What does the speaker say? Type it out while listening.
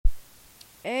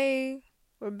Hey,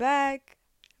 we're back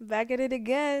at it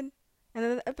again.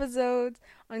 Another episode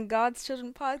on God's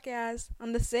Children podcast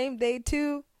on the same day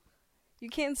too. You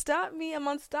can't stop me. I'm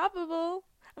unstoppable.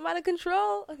 I'm out of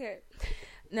control. Okay.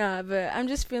 Nah, but I'm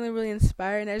just feeling really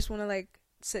inspired and I just want to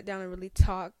sit down and really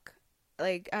talk.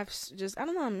 I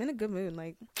don't know, I'm in a good mood,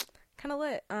 kind of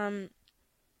lit.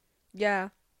 Yeah.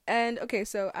 And okay,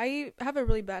 so I have a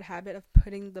really bad habit of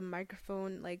putting the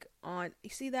microphone on. You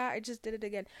see that? I just did it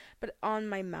again, but on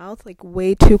my mouth, like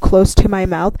way too close to my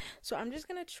mouth. So I'm just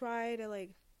gonna try to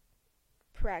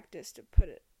practice to put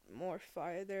it more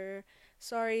farther.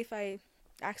 Sorry if I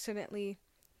accidentally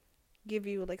give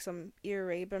you some ear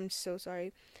rape. I'm so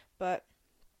sorry. But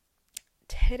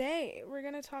today we're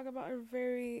gonna talk about a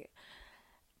very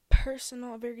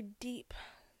personal, very deep,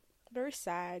 very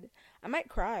sad. I might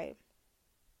cry,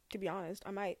 to be honest.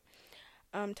 I might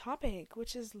topic,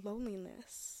 which is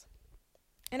loneliness.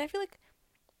 And I feel like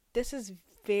this is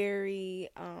very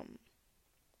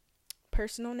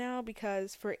personal now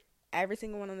because for every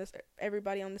single one on this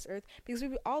everybody on this earth, because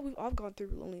we've all gone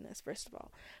through loneliness, first of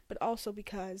all, but also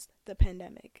because the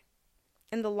pandemic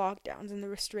and the lockdowns and the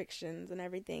restrictions and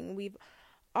everything, we've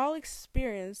all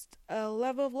experienced a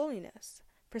level of loneliness.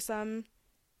 For some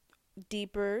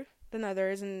deeper than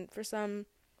others, and for some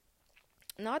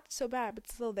not so bad but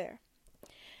still there.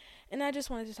 And I just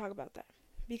wanted to talk about that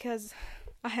because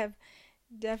I have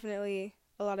definitely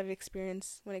a lot of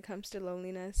experience when it comes to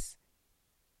loneliness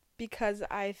because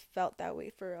I felt that way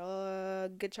for a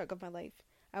good chunk of my life.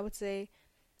 I would say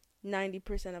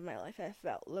 90% of my life I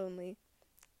felt lonely.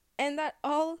 And that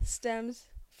all stems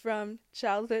from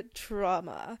childhood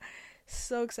trauma.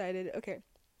 So excited. Okay,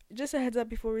 just a heads up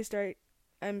before we start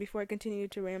and before I continue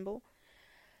to ramble.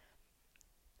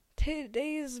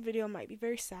 Today's video might be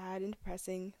very sad and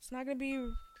depressing. It's not going to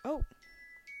be... Oh,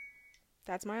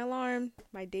 that's my alarm.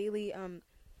 My daily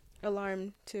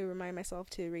alarm to remind myself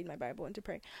to read my Bible and to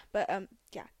pray. But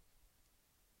yeah,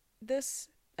 this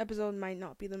episode might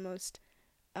not be the most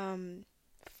fun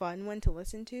one to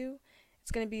listen to.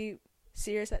 It's gonna be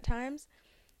serious at times,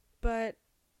 but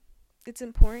it's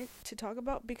important to talk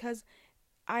about because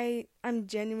I'm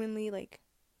genuinely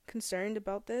concerned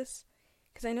about this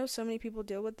because I know so many people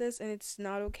deal with this and it's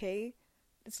not okay.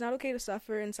 It's not okay to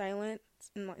suffer in silence,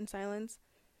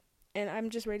 and I'm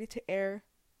just ready to air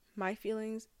my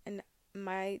feelings and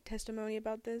my testimony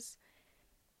about this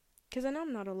because I know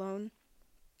I'm not alone.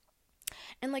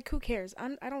 And who cares?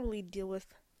 I don't really deal with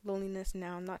loneliness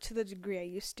now, not to the degree I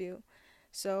used to.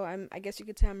 So I guess you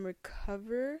could say I'm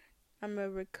a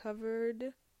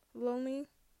recovered lonely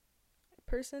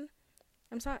person.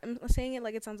 I'm saying it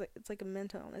like it sounds like it's like a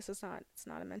mental illness. It's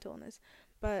not a mental illness.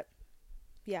 But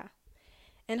yeah.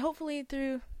 And hopefully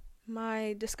through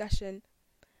my discussion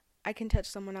I can touch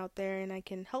someone out there and I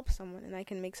can help someone and I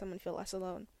can make someone feel less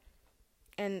alone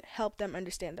and help them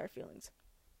understand their feelings.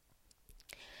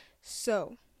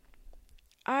 So,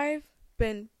 I've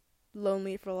been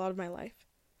lonely for a lot of my life.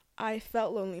 I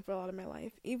felt lonely for a lot of my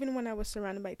life. Even when I was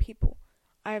surrounded by people,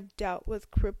 I've dealt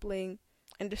with crippling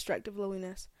and destructive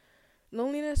loneliness.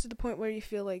 Loneliness to the point where you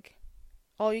feel like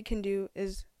all you can do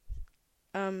is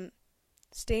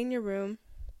stay in your room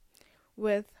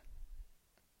with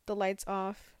the lights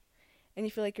off and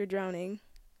you feel like you're drowning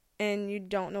and you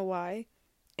don't know why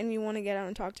and you want to get out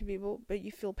and talk to people but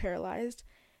you feel paralyzed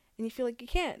and you feel like you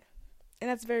can't. And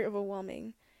that's very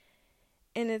overwhelming.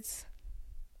 And it's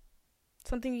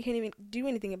something you can't even do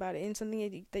anything about it, and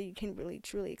something that you can't really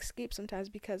truly escape sometimes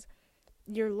because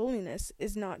your loneliness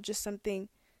is not just something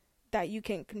that you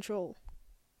can't control.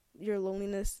 Your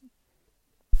loneliness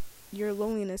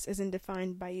isn't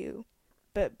defined by you,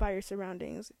 but by your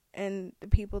surroundings and the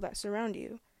people that surround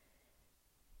you.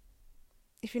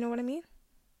 If you know what I mean?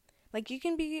 You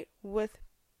can be with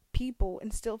people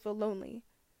and still feel lonely.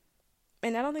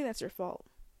 And I don't think that's your fault.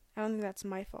 I don't think that's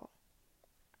my fault.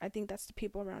 I think that's the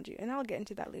people around you. And I'll get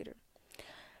into that later.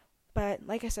 But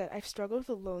like I said, I've struggled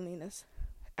with loneliness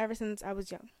ever since I was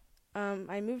young.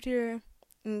 I moved here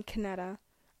in Canada.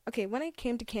 Okay, when I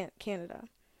came to Canada,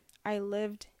 I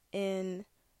lived in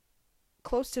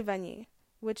close to Vanier,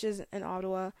 which is in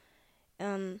Ottawa.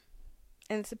 And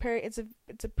it's a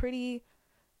pretty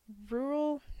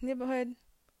rural neighborhood.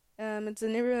 It's a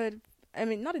neighborhood. I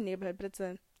mean, not a neighborhood, but it's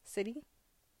a city.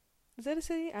 Is that a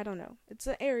city? I don't know. It's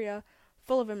an area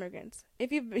full of immigrants.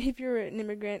 If you're an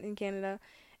immigrant in Canada,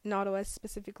 in Ottawa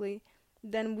specifically,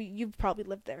 then you've probably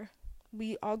lived there.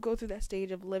 We all go through that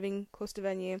stage of living close to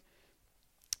Vanier,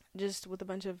 just with a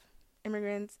bunch of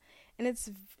immigrants, and it's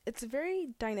a very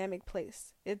dynamic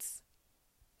place. It's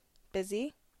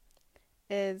busy.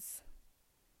 It's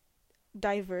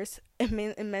diverse,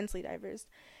 immensely diverse.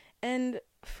 And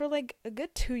for like a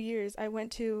good 2 years, I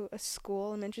went to a school,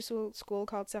 elementary school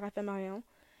called Séraphin Marion,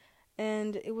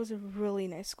 and it was a really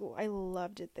nice school. I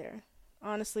loved it there.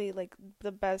 Honestly, like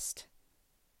the best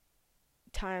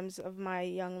times of my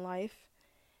young life.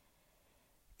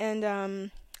 And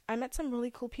I met some really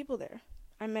cool people there.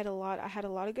 I had a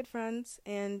lot of good friends,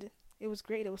 and it was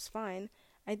great. It was fine.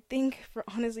 I think for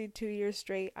honestly 2 years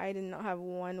straight, I did not have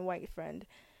one white friend.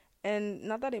 And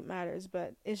not that it matters,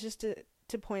 but it's just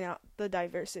to point out the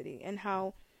diversity and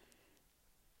how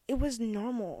it was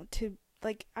normal to,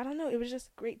 like, I don't know, it was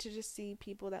just great to just see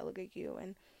people that look like you,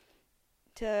 and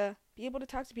to be able to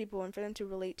talk to people and for them to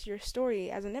relate to your story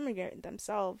as an immigrant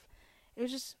themselves. It was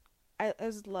just, I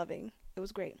was loving. It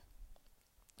was great.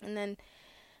 And then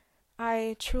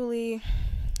I truly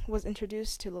was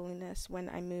introduced to loneliness when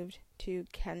I moved to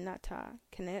Canada,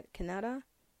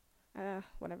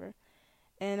 whatever.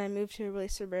 And I moved to a really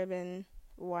suburban,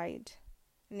 white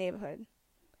neighborhood.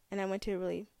 And I went to a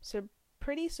really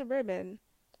pretty suburban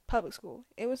public school.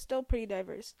 It was still pretty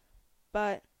diverse,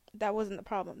 but that wasn't the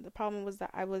problem. The problem was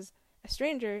that I was a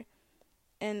stranger,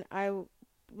 and I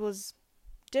was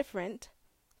different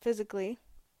physically,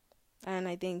 and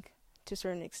I think to a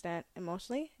certain extent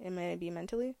emotionally. It may be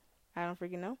mentally. I don't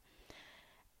freaking know.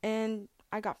 And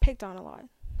I got picked on a lot.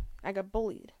 I got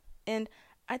bullied. And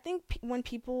I think when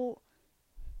people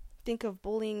think of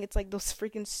bullying, it's like those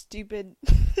freaking stupid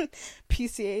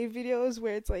PCA videos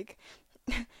where it's like,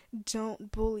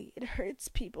 don't bully, it hurts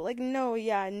people. Like, no,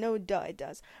 yeah, no, duh, it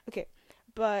does. Okay,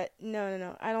 but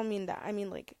no, I don't mean that. I mean,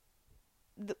 like,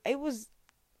 it was,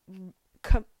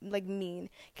 like, mean.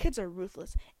 Kids are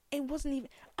ruthless. It wasn't even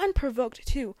unprovoked,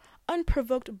 too.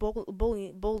 Unprovoked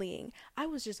bullying. I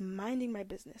was just minding my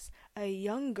business. A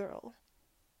young girl,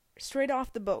 straight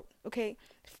off the boat, okay?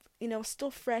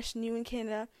 Still fresh, new in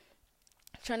Canada,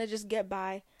 trying to just get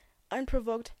by.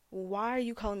 Unprovoked. Why are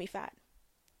you calling me fat?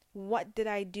 What did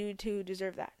I do to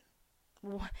deserve that?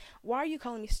 Why are you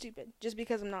calling me stupid? Just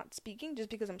because I'm not speaking? Just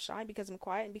because I'm shy? Because I'm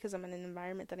quiet? And because I'm in an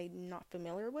environment that I'm not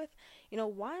familiar with?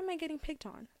 Why am I getting picked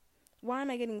on? Why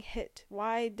am I getting hit?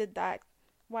 Why did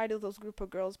those group of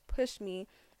girls push me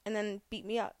and then beat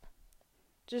me up?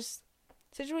 Just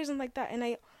situations like that. And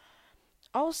I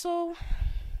also,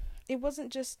 it wasn't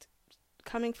just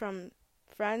coming from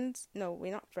friends. No,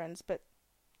 we're not friends, but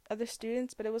other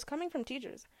students. But it was coming from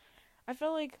teachers. I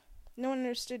felt like no one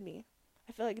understood me.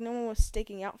 I felt like no one was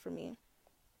sticking out for me.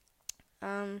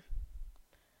 Oh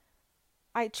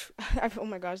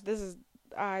my gosh, this is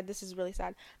really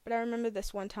sad. But I remember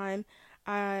this one time,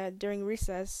 during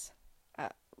recess,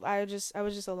 I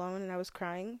was just alone, and I was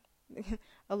crying,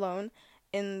 alone,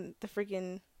 in the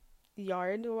freaking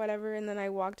yard or whatever. And then I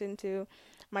walked into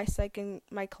my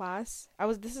class.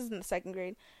 This is in the second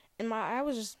grade, and my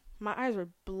eyes were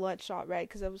bloodshot red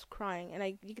because I was crying,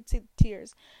 and you could see the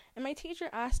tears. And my teacher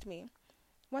asked me,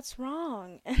 "What's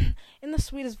wrong?" And in the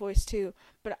sweetest voice too.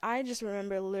 But I just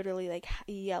remember literally like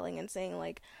yelling and saying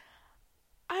like,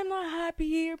 "I'm not happy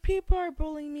here. People are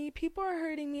bullying me. People are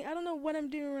hurting me. I don't know what I'm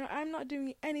doing wrong. I'm not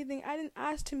doing anything. I didn't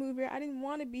ask to move here. I didn't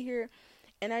want to be here."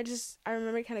 And I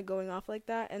remember kind of going off like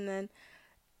that. And then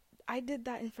I did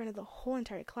that in front of the whole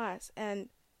entire class. And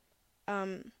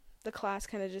the class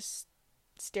kind of just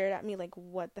stared at me like,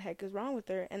 what the heck is wrong with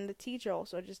her? And the teacher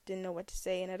also just didn't know what to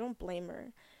say, and I don't blame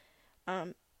her.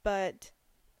 But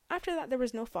after that, there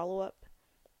was no follow-up.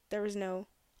 There was no,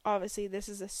 obviously, this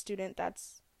is a student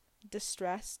that's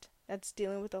distressed, that's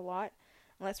dealing with a lot,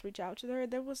 let's reach out to her.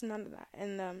 There was none of that.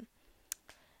 And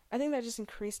I think that just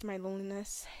increased my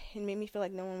loneliness. It made me feel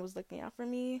like no one was looking out for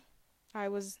me. I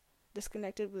was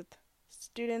disconnected with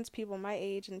students, people my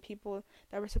age, and people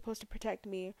that were supposed to protect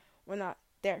me were not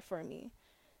there for me.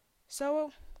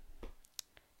 So,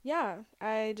 yeah,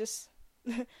 I just,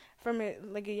 from a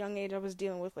young age, I was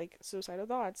dealing with, like, suicidal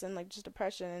thoughts and, like, just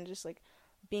depression and just, like,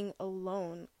 being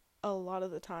alone a lot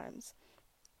of the times.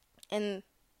 And,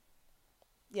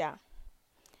 yeah.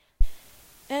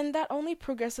 And that only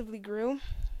progressively grew.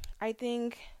 I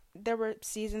think there were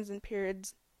seasons and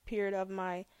period of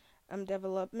my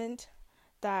development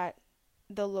that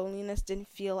the loneliness didn't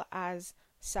feel as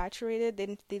saturated.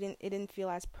 It didn't feel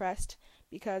as pressed,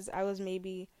 because I was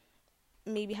maybe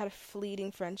had a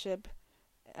fleeting friendship.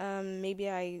 Maybe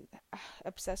I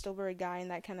obsessed over a guy, and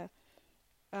that kind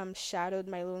of shadowed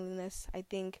my loneliness. I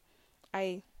think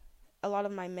a lot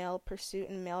of my male pursuit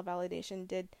and male validation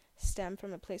did stem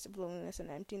from a place of loneliness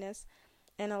and emptiness,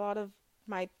 and a lot of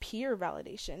my peer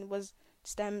validation was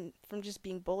stemmed from just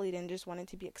being bullied and just wanting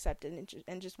to be accepted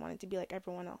and just wanting to be like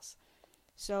everyone else.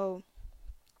 So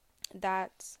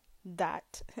that's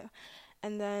that.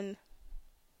 And then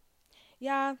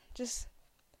yeah, just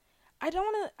I don't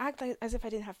want to act like, as if I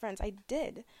didn't have friends. I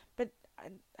did, but I,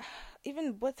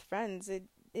 even with friends, it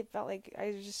felt like I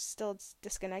was just still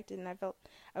disconnected, and I felt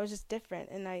I was just different,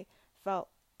 and I felt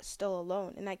still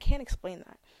alone, and I can't explain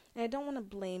that. And I don't want to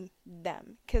blame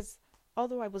them, because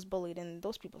although I was bullied and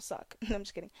those people suck, I'm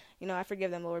just kidding. I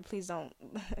forgive them, Lord. Please don't.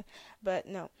 But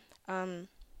no, um,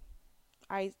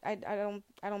 I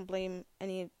don't blame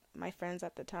any of my friends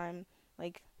at the time.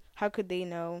 Like, how could they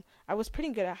know? I was pretty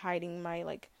good at hiding my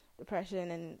like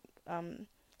depression and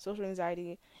social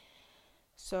anxiety,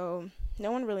 so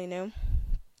no one really knew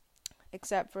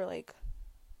except for like,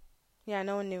 yeah,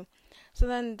 no one knew. So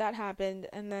then that happened,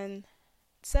 and then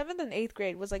seventh and eighth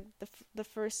grade was like the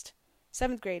first.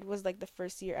 Seventh grade was like the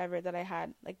first year ever that I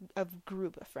had like a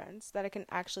group of friends that I can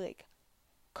actually like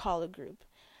call a group.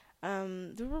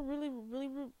 They were really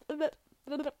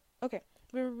okay.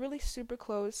 We were really super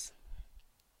close,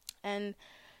 and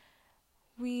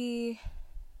we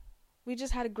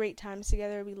just had a great time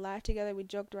together. We laughed together. We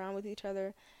joked around with each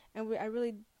other, and I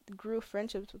really grew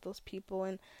friendships with those people.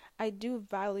 And I do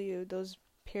value those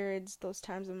periods, those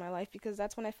times in my life, because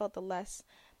that's when I felt the less.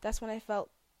 That's when I felt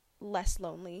less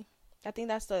lonely. I think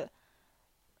that's the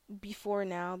before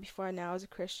now as a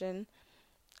Christian.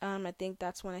 I think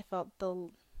that's when I felt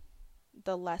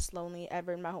the less lonely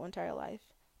ever in my whole entire life,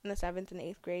 in the seventh and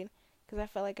eighth grade, because I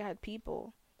felt like I had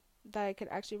people that I could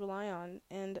actually rely on,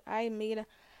 and I made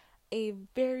a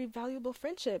very valuable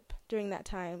friendship during that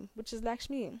time, which is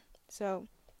Lakshmi. So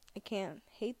I can't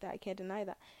hate that. I can't deny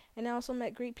that. And I also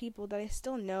met great people that I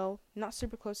still know, not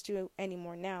super close to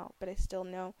anymore now, but I still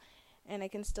know, and I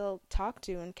can still talk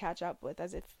to and catch up with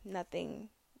as if nothing,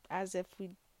 as if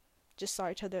we just saw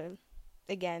each other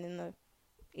again in the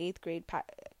eighth grade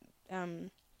in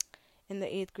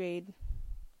the eighth grade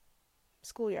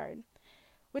schoolyard,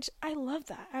 which I love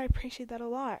that. I appreciate that a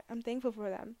lot. I'm thankful for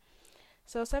them.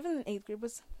 So seventh and eighth grade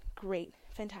was great,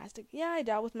 fantastic. Yeah, I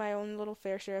dealt with my own little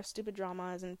fair share of stupid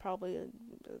dramas and probably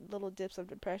little dips of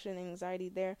depression and anxiety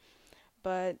there,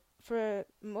 but for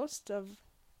most of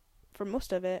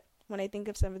it, when I think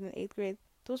of seventh and eighth grade,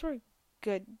 those were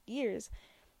good years,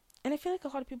 and I feel like a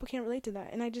lot of people can't relate to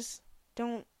that, and I just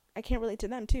don't. I can't relate to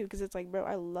them too, because it's like, bro,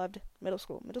 I loved middle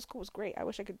school. Middle school was great. I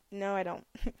wish I could. No, I don't.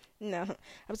 No, I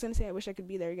was gonna say I wish I could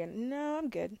be there again. No, I'm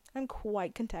good. I'm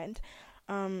quite content.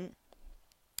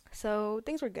 So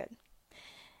things were good.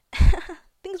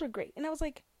 Things were great, and I was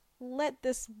like, let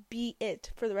this be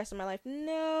it for the rest of my life.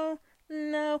 No,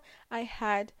 I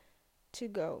had to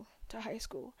go to high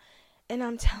school, and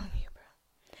I'm telling you, bro.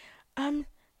 I'm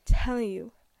telling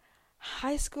you,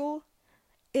 high school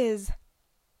is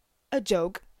a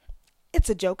joke. It's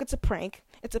a joke. It's a prank.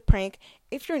 It's a prank.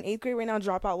 If you're in eighth grade right now,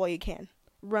 drop out while you can.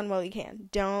 Run while you can.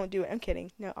 Don't do it. I'm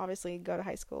kidding. No, obviously, go to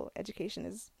high school. Education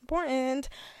is important.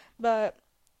 But,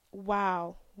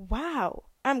 wow.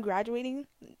 I'm graduating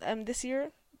this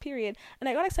year, period. And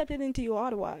I got accepted into U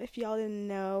Ottawa. If y'all didn't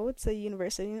know, it's a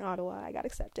university in Ottawa. I got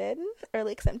accepted.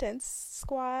 Early acceptance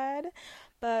squad.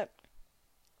 But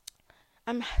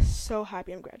I'm so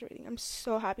happy I'm graduating. I'm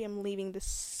so happy I'm leaving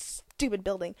this stupid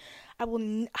building.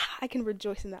 I can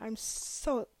rejoice in that. I'm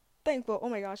so thankful. Oh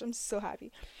my gosh, I'm so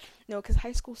happy. No, because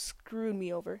high school screwed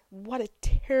me over. What a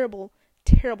terrible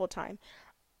time.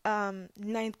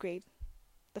 Ninth grade,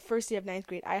 the first day of ninth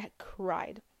grade, I had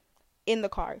cried in the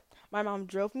car. My mom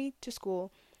drove me to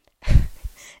school.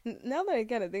 Now that I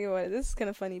kind of think about it, this is kind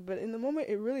of funny, but in the moment,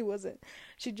 it really wasn't.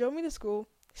 She drove me to school.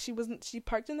 She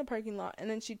parked in the parking lot, and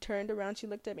then she turned around, she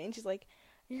looked at me, and she's like,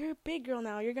 "You're a big girl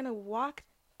now. You're gonna walk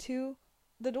to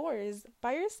the doors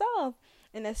by yourself."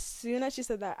 And as soon as she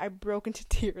said that, I broke into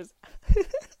tears.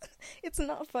 It's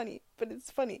not funny, but it's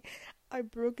funny. I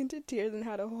broke into tears and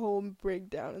had a whole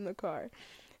breakdown in the car.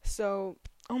 So,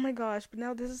 oh my gosh, but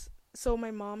now so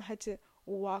my mom had to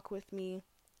walk with me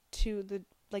to the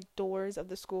like doors of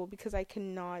the school, because I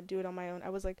cannot do it on my own. I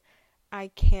was like, I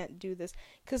can't do this.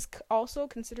 Because also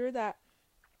consider that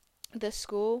the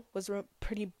school was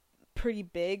pretty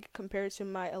big compared to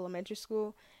my elementary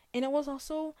school, and it was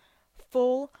also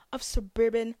full of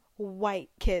suburban white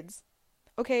kids.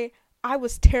 Okay, I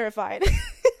was terrified.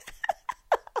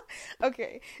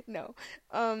 Okay, no,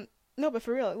 but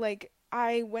for real, like,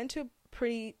 I went to a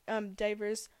pretty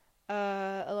diverse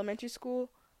elementary school,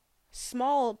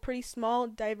 pretty small,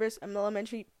 diverse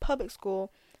elementary public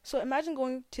school. So imagine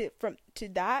going from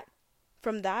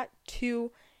that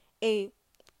to a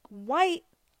white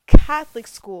Catholic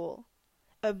school,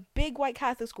 a big white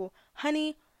Catholic school.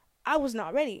 Honey, I was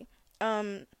not ready.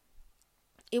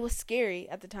 It was scary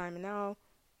at the time, and now,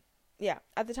 yeah,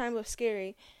 at the time it was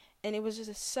scary, and it was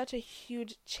just such a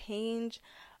huge change.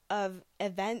 of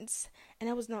events, and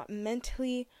I was not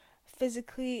mentally,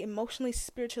 physically, emotionally,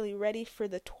 spiritually ready for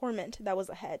the torment that was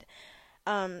ahead.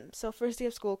 So first day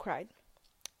of school, cried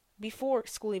before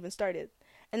school even started,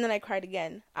 and then I cried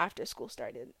again after school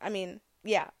started. I mean,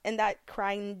 yeah, and that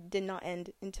crying did not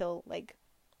end until like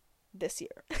this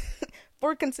year.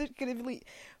 four consecutively,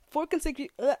 four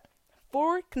consecutive, ugh,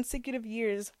 4 consecutive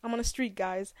years. I'm on a streak,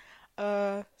 guys.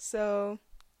 So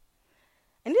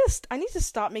I need to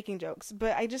stop making jokes,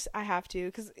 but I have to,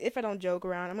 because if I don't joke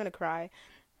around, I'm gonna cry.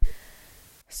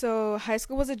 So high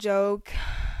school was a joke.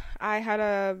 I had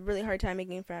a really hard time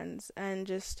making friends and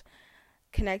just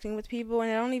connecting with people,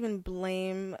 and I don't even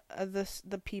blame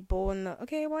the people and the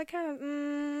okay. Well, I kind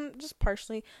of just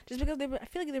partially, just because I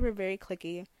feel like they were very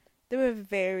cliquey. They were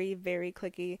very, very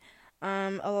cliquey.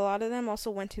 A lot of them also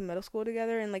went to middle school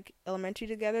together and like elementary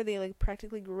together. They like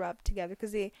practically grew up together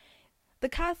because the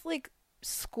Catholic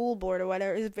school board or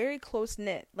whatever is very close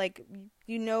knit. Like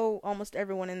you know almost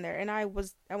everyone in there. And I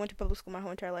went to public school my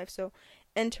whole entire life, so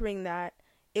entering that,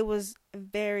 it was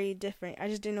very different. I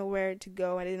just didn't know where to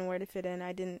go. I didn't know where to fit in.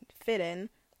 I didn't fit in.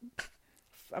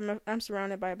 I'm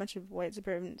surrounded by a bunch of white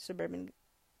suburban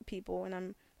people, and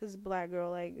I'm this black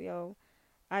girl. Like, yo,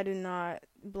 I do not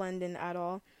blend in at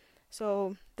all.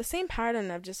 So the same pattern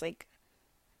of just like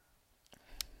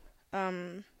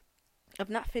of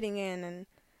not fitting in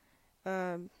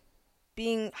and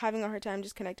having a hard time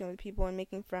just connecting with people and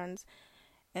making friends.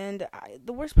 And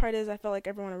the worst part is I felt like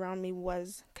everyone around me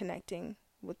was connecting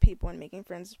with people and making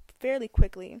friends fairly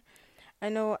quickly. I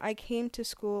know I came to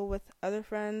school with other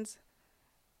friends.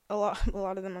 A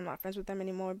lot of them I'm not friends with them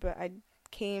anymore, but I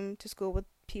came to school with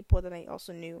people that I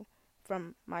also knew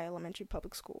from my elementary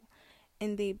public school,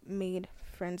 and they made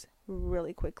friends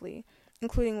really quickly,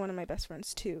 including one of my best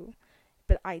friends too.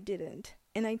 But I didn't,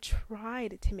 and I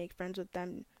tried to make friends with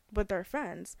them, with their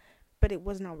friends, but it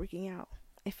was not working out.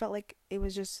 It felt like it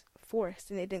was just forced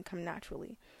and it didn't come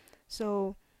naturally.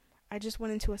 So I just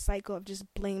went into a cycle of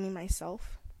just blaming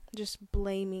myself, just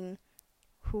blaming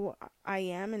who I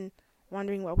am and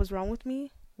wondering what was wrong with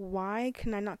me. Why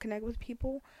can I not connect with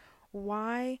people?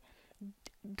 Why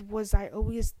was I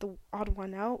always the odd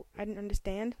one out? I didn't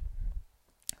understand.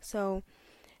 So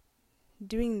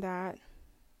doing that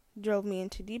drove me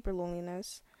into deeper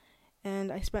loneliness,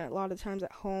 and I spent a lot of times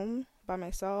at home by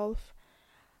myself,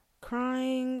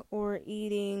 crying or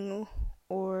eating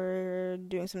or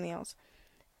doing something else.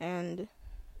 And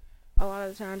a lot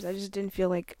of the times I just didn't feel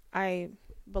like I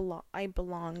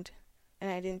belonged,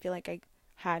 and I didn't feel like I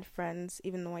had friends,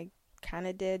 even though I kind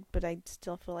of did, but I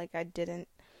still feel like I didn't.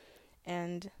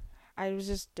 And I was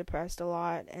just depressed a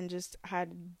lot and just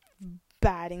had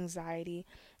bad anxiety,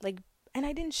 like, and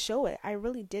I didn't show it. I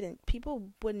really didn't.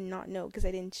 People would not know because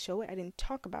I didn't show it. I didn't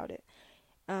talk about it.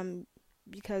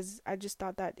 Because I just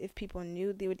thought that if people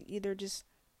knew, they would either just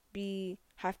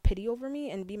have pity over me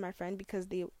and be my friend because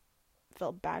they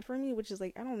felt bad for me, which is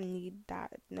like, I don't need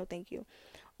that. No, thank you.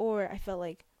 Or I felt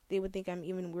like they would think I'm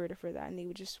even weirder for that, and they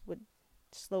would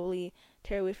slowly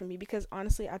tear away from me. Because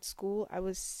honestly, at school, I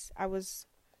was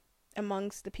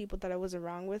amongst the people that I was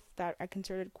around with that I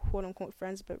considered quote unquote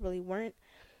friends, but really weren't.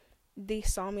 They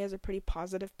saw me as a pretty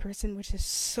positive person, which is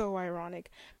so ironic,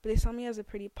 but they saw me as a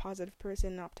pretty positive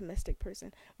person, an optimistic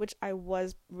person, which I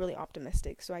was really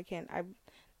optimistic. So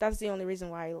that's the only reason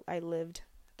why I lived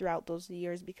throughout those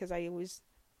years, because I always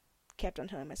kept on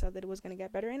telling myself that it was going to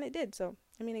get better, and it did. So,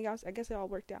 I mean, I guess it all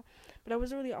worked out. But I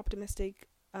was a really optimistic,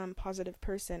 positive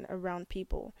person around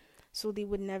people, so they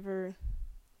would never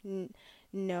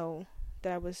know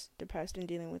that I was depressed and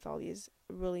dealing with all these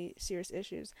really serious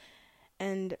issues.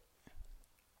 And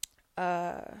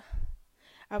I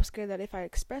was scared that if I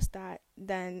expressed that,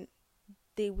 then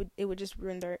it would just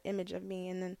ruin their image of me.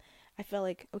 And then I felt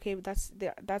like, okay, but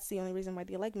that's the only reason why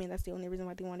they like me, and that's the only reason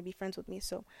why they want to be friends with me.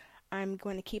 So I'm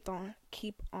going to keep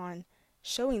on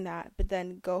showing that, but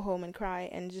then go home and cry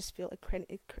and just feel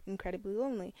incredibly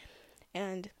lonely.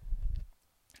 And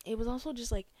it was also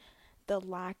just like the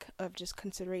lack of just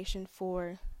consideration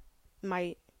for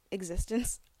my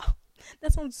existence.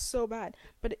 That sounds so bad,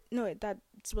 but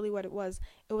that's really what it was.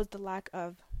 It was the lack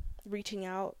of reaching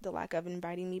out, the lack of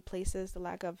inviting me places, the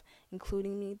lack of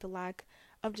including me, the lack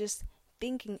of just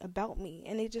thinking about me.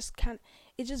 And it just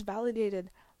validated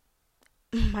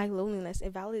my loneliness.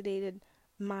 It validated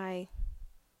my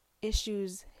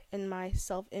issues and my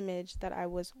self-image, that I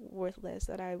was worthless,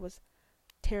 that I was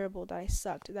terrible, that I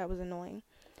sucked, that was annoying.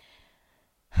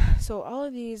 So all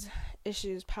of these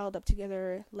issues piled up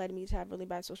together led me to have really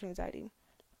bad social anxiety,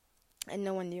 and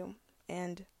no one knew,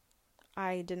 and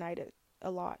I denied it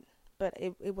a lot, but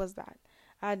it was that.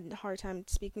 I had a hard time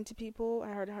speaking to people.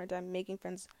 I had a hard time making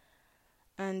friends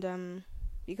and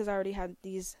because I already had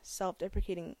these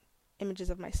self-deprecating images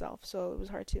of myself, so it was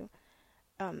hard to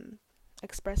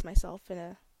express myself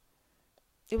it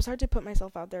was hard to put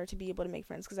myself out there to be able to make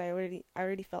friends, because I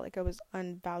already felt like I was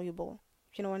unvaluable,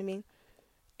 if you know what I mean.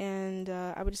 And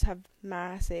I would just have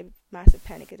massive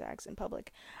panic attacks in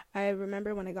public. I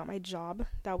remember when I got my job,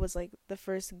 that was like the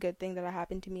first good thing that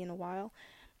happened to me in a while,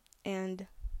 and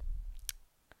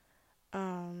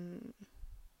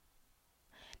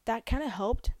that kind of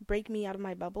helped break me out of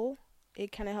my bubble.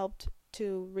 It kind of helped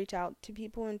to reach out to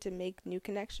people and to make new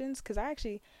connections, because I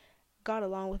actually got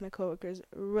along with my coworkers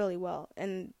really well,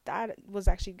 and that was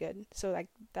actually good. So like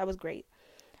that was great.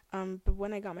 But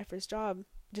when I got my first job,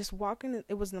 just walking,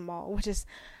 it was in the mall, which is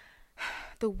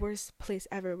the worst place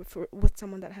ever with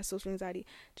someone that has social anxiety.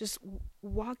 Just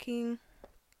walking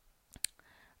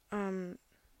in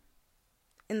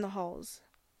the halls,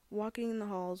 walking in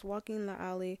the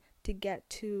alley to get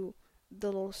to the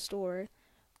little store.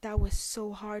 That was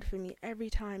so hard for me every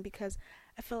time, because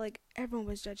I felt like everyone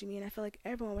was judging me, and I felt like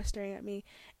everyone was staring at me,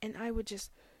 and I would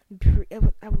just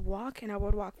I would walk, and I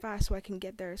would walk fast so I can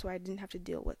get there, so I didn't have to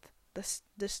deal with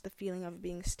the feeling of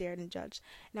being stared and judged.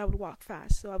 And I would walk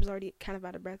fast, so I was already kind of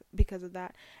out of breath because of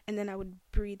that. And then I would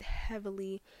breathe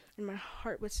heavily, and my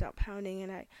heart would stop pounding,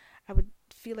 and I would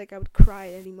feel like I would cry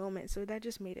at any moment. So that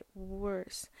just made it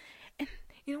worse. And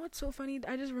you know what's so funny?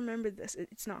 I just remembered this.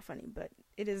 It's not funny, but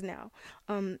it is now.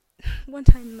 One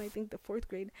time in, I think, the 4th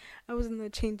grade, I was in the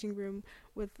changing room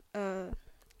with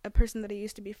a person that I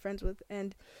used to be friends with,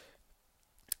 and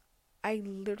I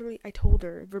told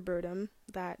her verbatim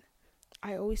that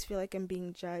I always feel like I'm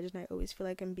being judged, and I always feel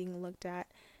like I'm being looked at,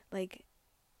 like,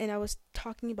 and I was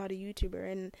talking about a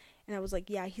YouTuber, and I was like,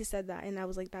 yeah, he said that, and I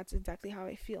was like, that's exactly how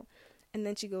I feel. And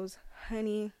then she goes,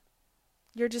 honey,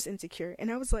 you're just insecure.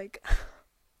 And I was like,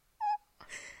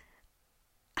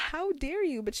 how dare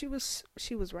you? But she was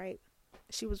right.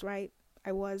 She was right.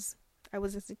 I was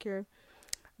insecure.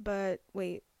 But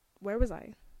wait, where was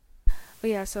I? But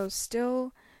yeah, so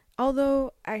still,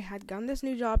 although I had gotten this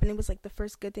new job and it was like the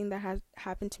first good thing that had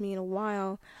happened to me in a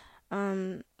while,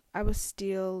 I was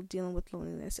still dealing with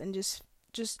loneliness and just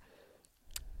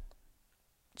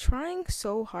trying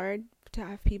so hard to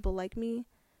have people like me,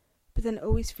 but then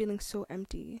always feeling so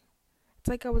empty. It's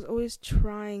like I was always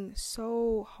trying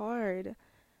so hard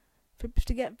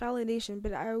to get validation,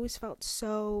 but I always felt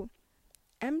so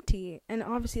empty. And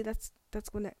obviously that's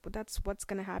what's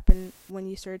gonna happen when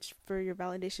you search for your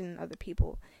validation in other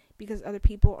people, because other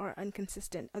people are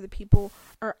inconsistent. Other people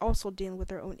are also dealing with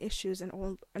their own issues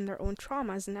and their own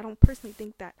traumas. And I don't personally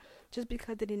think that just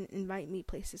because they didn't invite me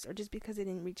places, or just because they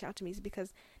didn't reach out to me, is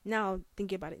because, now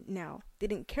thinking about it now, they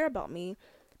didn't care about me,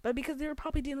 but because they were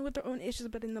probably dealing with their own issues.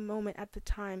 But in the moment, at the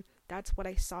time, that's what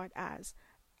I saw it as.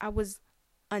 I was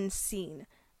unseen,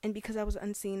 and because I was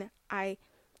unseen,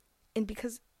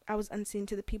 because I was unseen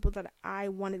to the people that I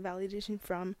wanted validation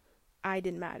from, I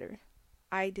didn't matter.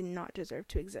 I did not deserve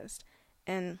to exist.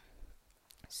 And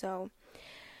so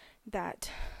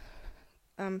that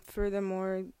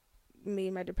furthermore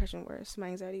made my depression worse, my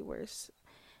anxiety worse.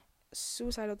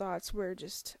 Suicidal thoughts were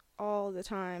just all the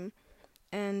time,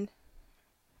 and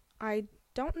I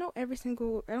don't remember every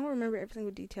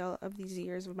single detail of these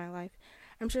years of my life.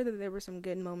 I'm sure that there were some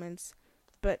good moments,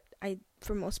 but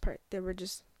for most part, there were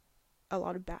just a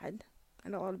lot of bad,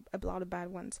 and a lot of bad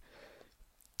ones.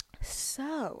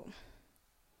 So,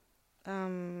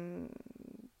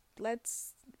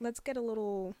 let's get a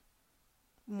little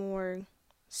more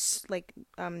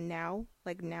now,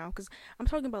 because I'm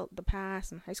talking about the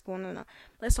past and high school, and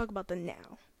let's talk about the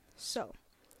now. So,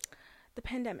 the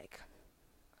pandemic,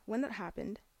 when that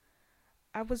happened,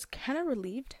 I was kind of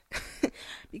relieved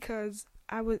because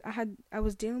I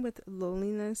was dealing with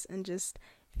loneliness and just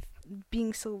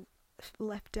being so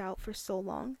left out for so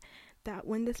long, that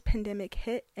when this pandemic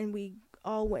hit and we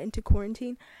all went into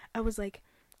quarantine, I was like,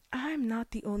 I'm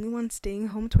not the only one staying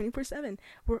home 24/7.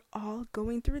 We're all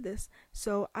going through this,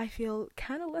 so I feel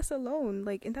kind of less alone.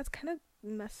 Like, and that's kind of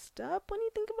messed up when you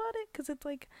think about it, because it's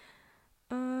like,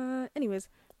 anyways.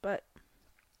 But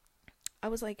I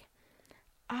was like,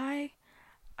 I'm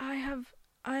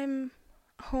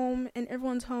home and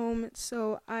everyone's home,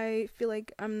 so I feel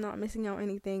like I'm not missing out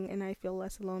anything, and I feel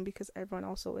less alone because everyone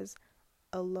also is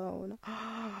alone.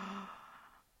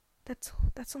 That's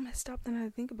so messed up when I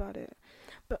think about it.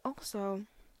 But also,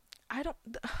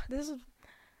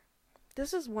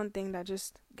 this is one thing that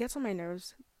just gets on my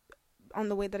nerves, on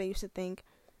the way that I used to think.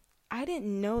 I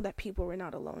didn't know that people were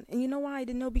not alone. And you know why I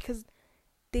didn't know? Because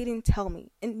they didn't tell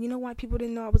me. And you know why people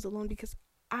didn't know I was alone? Because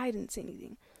I didn't say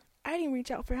anything. I didn't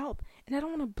reach out for help, and I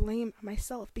don't want to blame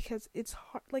myself because it's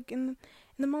hard. Like in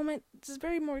the moment, it's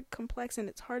very more complex and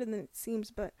it's harder than it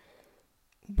seems. But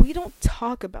we don't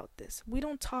talk about this. We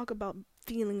don't talk about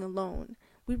feeling alone.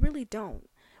 We really don't.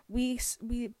 We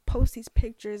post these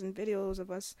pictures and videos of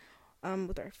us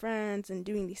with our friends and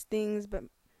doing these things, but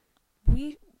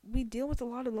we deal with a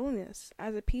lot of loneliness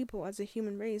as a people, as a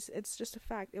human race. It's just a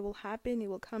fact. It will happen. It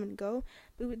will come and go.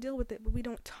 But we deal with it, but we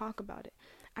don't talk about it.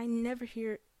 I never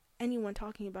hear anyone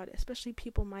talking about it, especially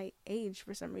people my age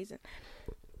for some reason.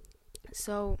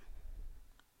 So,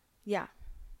 yeah.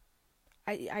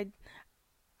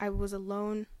 I was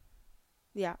alone.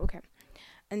 Yeah, okay.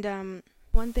 And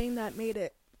one thing that made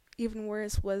it even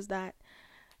worse was that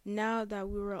now that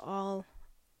we were all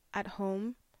at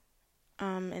home,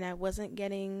 and I wasn't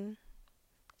getting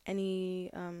any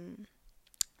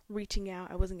reaching out.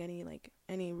 I wasn't getting like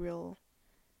any real,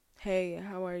 hey,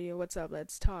 how are you? What's up?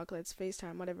 Let's talk. Let's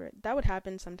FaceTime. Whatever. That would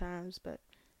happen sometimes, but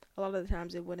a lot of the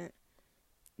times it wouldn't.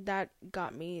 That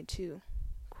got me to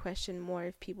question more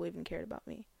if people even cared about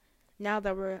me. Now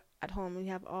that we're at home and we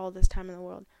have all this time in the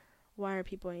world, why are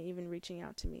people even reaching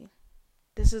out to me?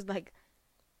 This is like,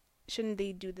 shouldn't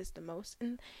they do this the most?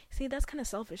 And see, that's kind of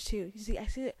selfish too. You see, I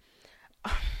see it.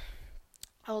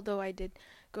 Although I did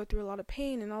go through a lot of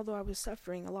pain and although I was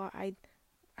suffering a lot, I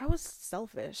was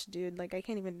selfish, dude. Like, I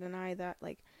can't even deny that.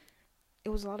 Like, it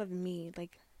was a lot of me.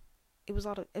 Like, it was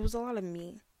a lot of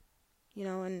me, you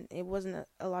know, and it wasn't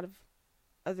a lot of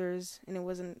others, and it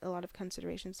wasn't a lot of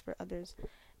considerations for others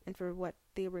and for what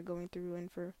they were going through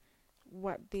and for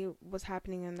what was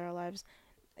happening in their lives.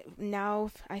 Now,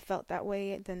 if I felt that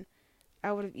way, then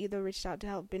I would have either reached out to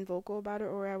help, been vocal about it,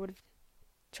 or I would have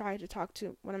tried to talk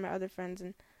to one of my other friends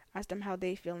and ask them how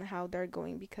they feel and how they're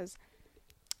going, because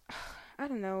I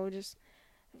don't know, just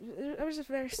I was just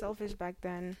very selfish back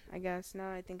then, I guess, now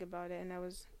that I think about it, and I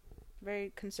was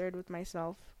very concerned with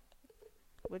myself,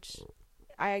 which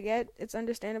I get, it's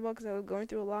understandable because I was going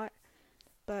through a lot,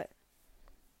 but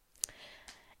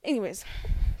anyways,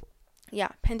 yeah,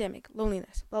 pandemic,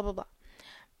 loneliness, blah, blah, blah.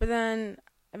 But then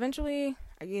eventually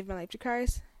I gave my life to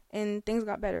Christ and things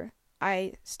got better.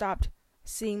 I stopped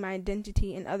seeing my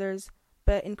identity in others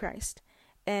but in Christ.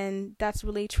 And that's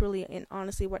really, truly, and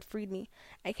honestly what freed me.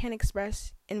 I can't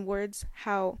express in words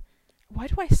how... Why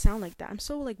do I sound like that? I'm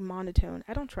so, like, monotone.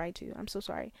 I don't try to. I'm so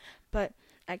sorry. But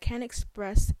I can't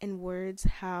express in words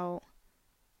how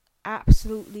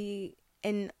absolutely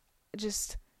and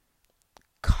just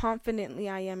confidently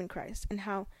I am in Christ. And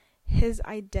how His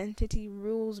identity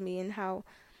rules me. And how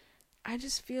I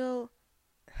just feel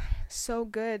so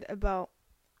good about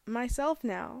myself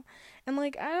now. And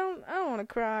like I don't want to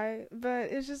cry, but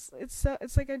it's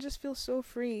like I just feel so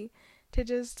free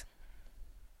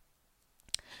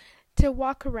to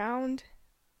walk around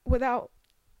without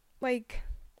like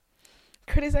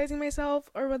criticizing myself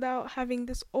or without having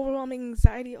this overwhelming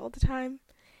anxiety all the time.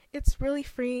 It's really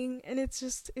freeing, and it's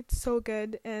so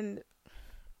good, and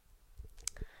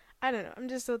I don't know, I'm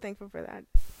just so thankful for that.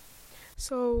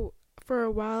 So for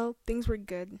a while things were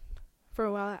good. For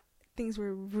a while things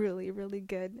were really, really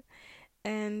good.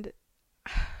 And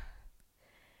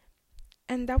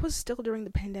that was still during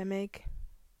the pandemic.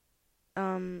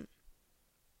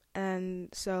 And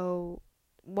so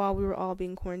while we were all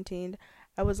being quarantined,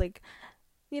 I was like,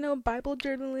 Bible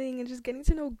journaling and just getting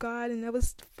to know God, and I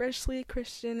was freshly a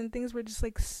Christian, and things were just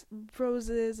like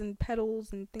roses and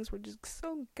petals, and things were just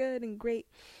so good and great.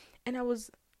 And I was,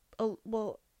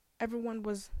 everyone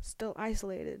was still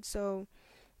isolated, so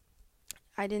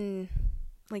I didn't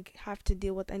like have to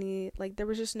deal with any, like, there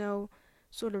was just no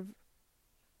sort of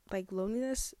like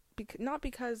loneliness, not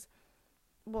because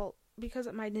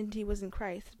my identity was in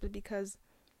Christ, but because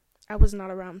I was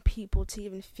not around people to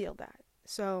even feel that.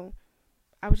 So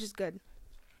I was just good.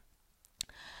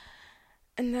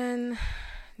 And then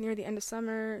near the end of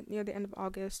summer, near the end of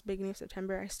August, beginning of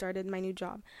September, I started my new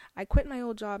job. I quit my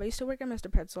old job. I used to work at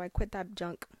Mr. Pretzel. I quit that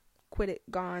junk. Quit it.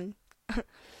 Gone.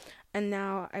 And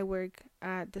now I work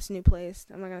at this new place.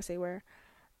 I'm not going to say where.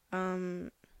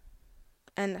 And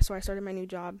so I started my new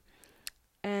job.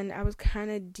 And I was kind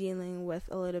of dealing with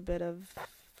a little bit of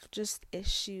just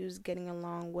issues getting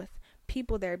along with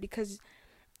people there, because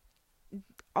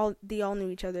they all knew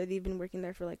each other. They've been working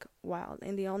there for like a while,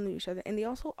 and they all knew each other, and they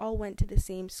also all went to the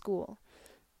same school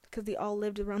because they all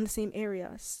lived around the same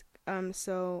areas.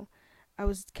 So I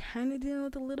was kind of dealing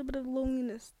with a little bit of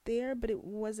loneliness there, but it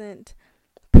wasn't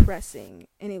pressing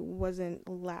and it wasn't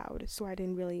loud, so I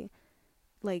didn't really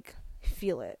like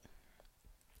feel it.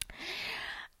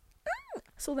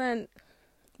 So then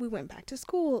we went back to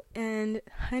school, and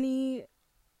honey,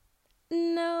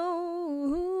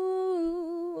 no,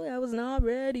 Mentally, I was not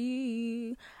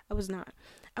ready. I was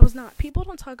not. People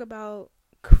don't talk about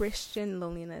Christian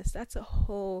loneliness. That's a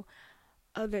whole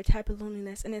other type of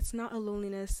loneliness, and it's not a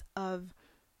loneliness of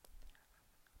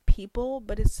people,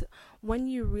 but it's when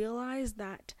you realize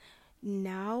that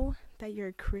now that you're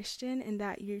a Christian and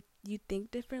that you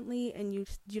think differently, and you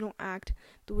don't act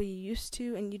the way you used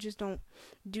to, and you just don't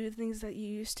do the things that you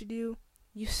used to do,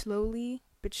 you slowly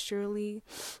but surely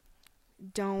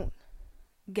don't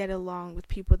get along with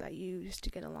people that you used to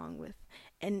get along with.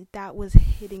 And that was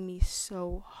hitting me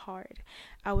so hard.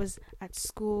 I was at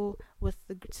school with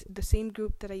the same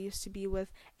group that I used to be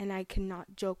with, and I could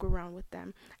not joke around with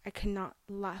them. I could not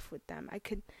laugh with them.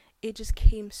 It just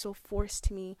came so forced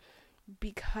to me,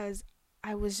 because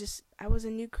I was a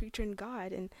new creature in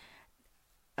God, and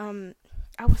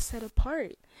I was set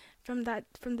apart from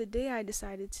the day I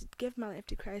decided to give my life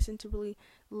to Christ and to really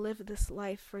live this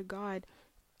life for God.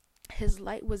 His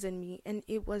light was in me, and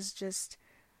it was just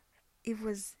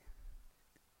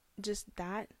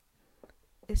that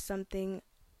is something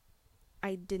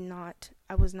I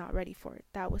was not ready for.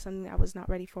 That was something I was not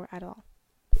ready for at all.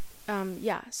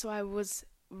 So I was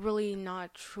really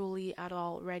not truly at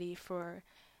all ready for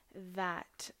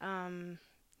that.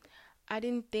 I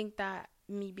didn't think that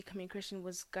me becoming a Christian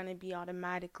was gonna be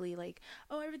automatically like,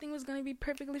 oh, everything was gonna be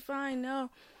perfectly fine. No,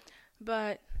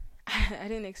 but I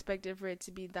didn't expect it for it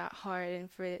to be that hard and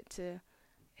for it to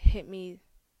hit me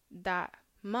that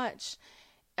much.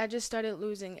 I just started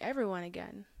losing everyone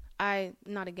again.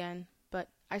 Not again, but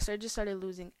I started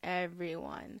losing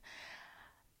everyone.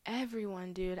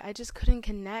 Everyone, dude. I just couldn't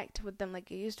connect with them like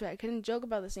I used to. I couldn't joke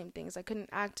about the same things. I couldn't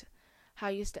act how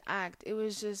I used to act. It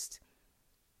was just,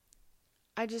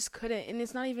 I just couldn't. And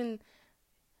it's not even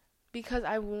because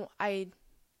I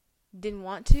didn't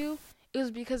want to. It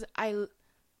was because I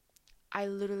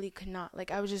literally could not.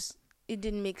 Like, it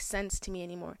didn't make sense to me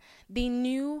anymore. They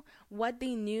knew what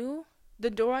they knew. The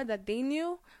Dora that they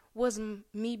knew was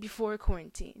me before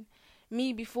quarantine.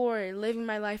 Me before living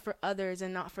my life for others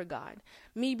and not for God.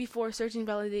 Me before searching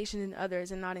validation in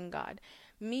others and not in God.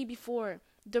 Me before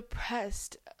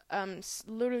depressed,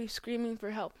 literally screaming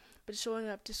for help, but showing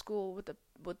up to school with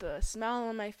a smile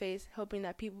on my face, hoping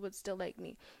that people would still like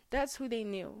me. That's who they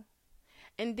knew.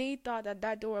 And they thought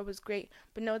that Dora was great.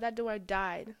 But no, that Dora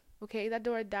died. Okay, that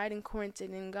Dora died in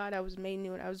quarantine. In God, I was made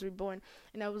new and I was reborn.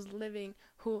 And I was living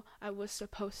who I was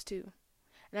supposed to.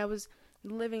 And I was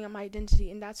living on my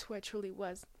identity. And that's who I truly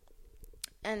was.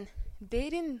 And they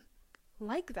didn't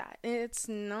like that. And it's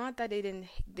not that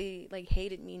they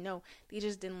hated me. No, they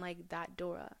just didn't like that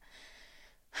Dora.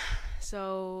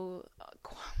 So,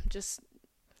 just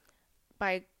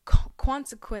by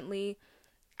consequently,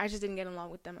 I just didn't get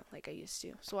along with them like I used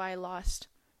to. So I lost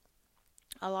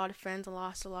a lot of friends. I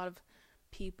lost a lot of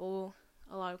people,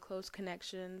 a lot of close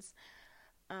connections.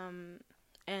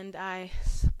 And I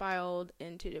spiraled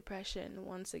into depression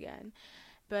once again.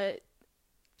 But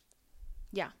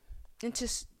yeah, into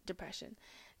depression.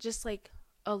 Just like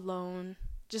alone,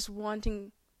 just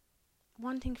wanting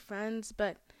friends,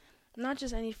 but not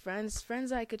just any friends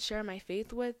that I could share my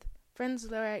faith with, friends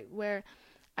where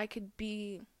I could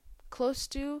be close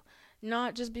to,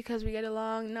 not just because we get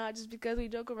along, not just because we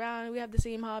joke around, we have the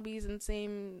same hobbies and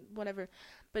same whatever,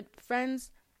 but friends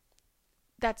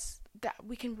that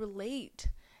we can relate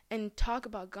and talk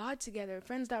about God together,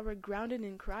 friends that were grounded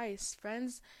in Christ,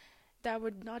 friends that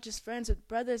were not just friends, but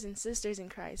brothers and sisters in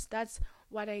Christ. That's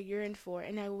what I yearned for,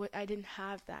 and I didn't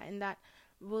have that, and that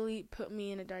really put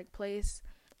me in a dark place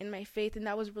in my faith, and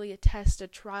that was really a test, a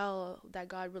trial that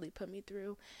God really put me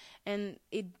through. And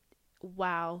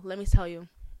wow, let me tell you,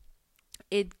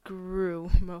 it grew.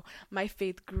 My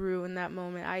faith grew in that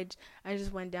moment. I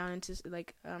just went down into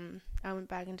I went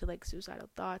back into suicidal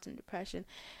thoughts and depression,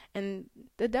 and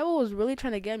the devil was really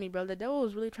trying to get me, bro. The devil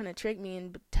was really trying to trick me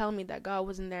and tell me that God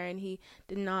wasn't there and he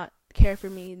did not care for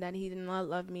me, that he did not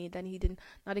love me, that he did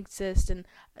not exist. And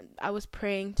I was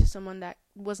praying to someone that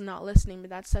was not listening. But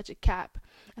that's such a gap.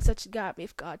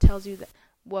 If God tells you that,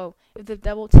 if the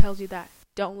devil tells you that,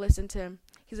 don't listen to him.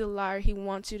 He's a liar. He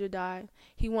wants you to die.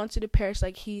 He wants you to perish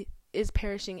like he is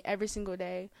perishing every single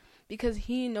day, because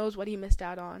he knows what he missed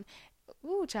out on.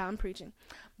 Ooh, child, I'm preaching.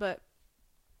 But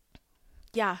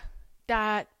yeah,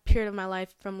 that period of my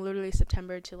life from literally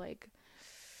September to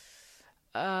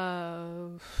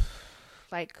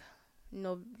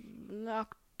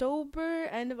October,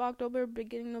 end of October,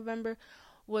 beginning November,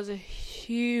 was a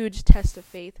huge test of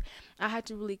faith. I had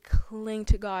to really cling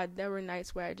to God. There were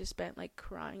nights where I just spent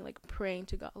crying, praying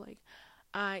to God,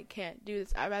 I can't do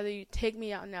this. I'd rather you take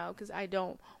me out now, because I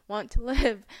don't want to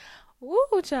live.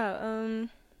 Woo, child.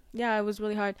 Yeah, it was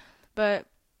really hard. But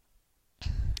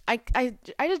I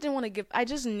just didn't want to give. I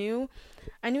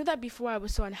knew that before I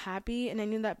was so unhappy, and I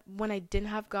knew that when I didn't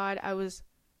have God, I was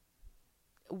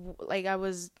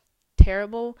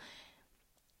terrible.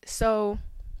 So,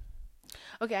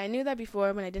 okay, I knew that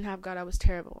before when I didn't have God, I was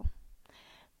terrible,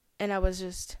 and I was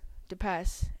just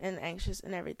depressed and anxious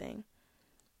and everything.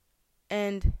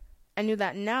 And I knew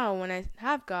that now when I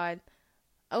have God,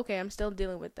 okay, I'm still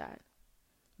dealing with that,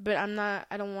 but I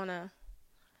don't want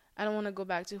to go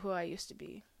back to who I used to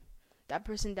be. That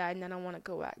person died, and I don't want to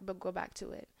go back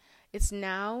to it. It's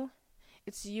now,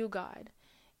 it's you, God.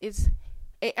 I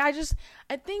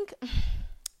think,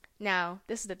 now,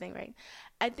 this is the thing, right?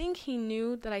 I think he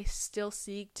knew that I still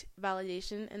seeked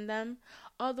validation in them.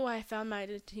 Although I found my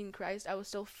identity in Christ, I was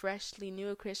still freshly new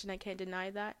a Christian. I can't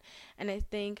deny that. And I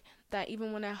think that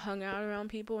even when I hung out around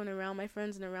people and around my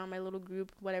friends and around my little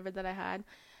group, whatever that I had,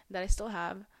 that I still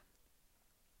have,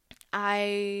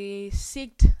 I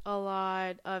seeked a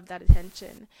lot of that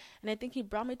attention. And I think he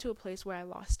brought me to a place where I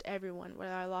lost everyone,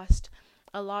 where I lost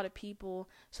a lot of people,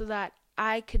 so that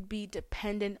I could be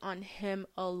dependent on him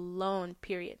alone,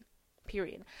 period.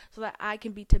 So that I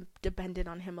can be dependent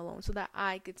on him alone, so that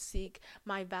I could seek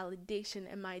my validation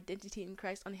and my identity in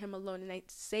Christ on him alone. And I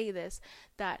say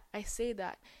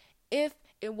that if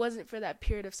it wasn't for that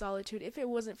period of solitude, if it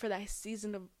wasn't for that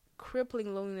season of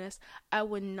crippling loneliness, I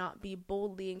would not be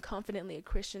boldly and confidently a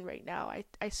Christian right now.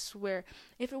 I swear,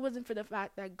 if it wasn't for the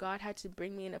fact that God had to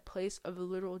bring me in a place of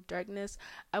literal darkness,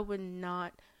 I would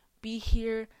not be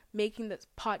here making this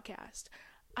podcast.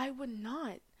 I would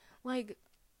not. Like,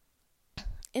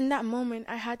 in that moment,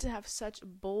 I had to have such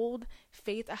bold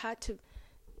faith. I had to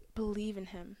believe in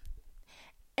him.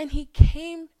 And he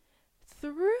came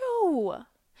through.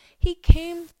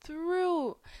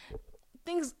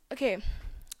 Things, okay,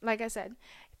 like I said,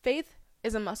 faith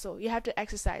is a muscle. You have to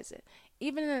exercise it.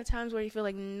 Even in the times where you feel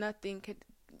like nothing could,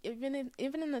 even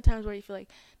in the times where you feel like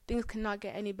things cannot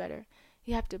get any better,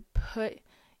 you have to put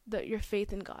your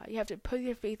faith in God. You have to put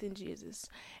your faith in Jesus.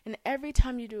 And every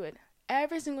time you do it,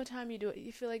 every single time you do it,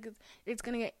 you feel like it's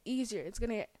going to get easier. It's going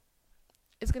to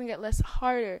get less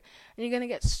harder, and you're going to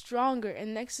get stronger.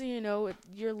 And next thing you know,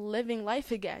 you're living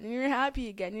life again, and you're happy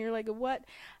again. And you're like, what?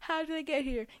 How did I get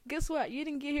here? Guess what? You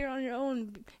didn't get here on your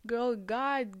own, girl.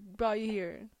 God brought you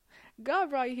here.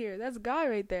 That's God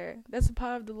right there. That's the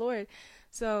power of the Lord.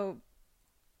 So,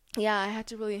 yeah, I had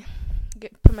to really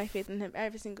put my faith in him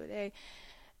every single day.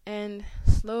 And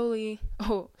slowly,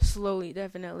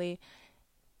 definitely,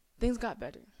 things got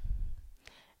better.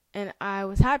 And I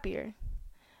was happier.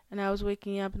 And I was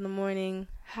waking up in the morning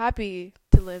happy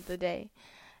to live the day.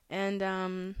 And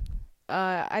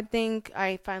I think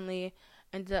I finally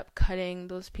ended up cutting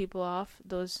those people off,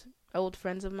 those old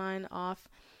friends of mine off.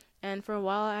 And for a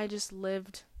while, I just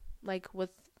lived like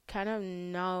with kind of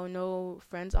no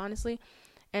friends, honestly.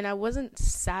 And I wasn't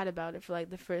sad about it for like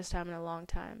the first time in a long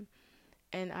time.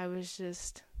 And I was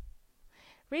just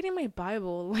reading my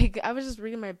Bible. Like, I was just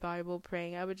reading my Bible,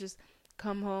 praying. I would just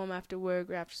come home after work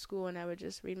or after school, and I would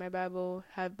just read my Bible,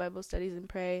 have Bible studies, and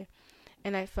pray.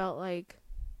 And I felt like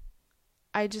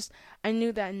I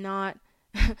knew that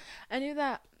I knew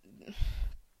that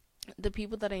the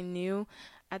people that I knew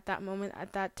at that moment,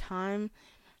 at that time,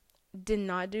 did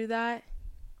not do that.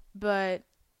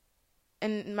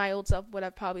 And my old self would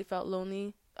have probably felt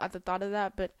lonely at the thought of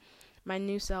that, but my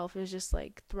new self is just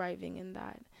like thriving in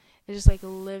that. It's just like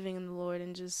living in the Lord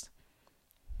and just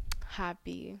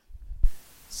happy.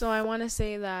 So I want to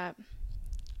say that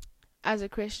as a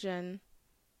Christian,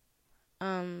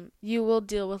 you will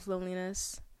deal with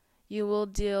loneliness. You will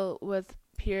deal with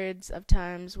periods of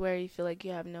times where you feel like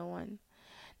you have no one.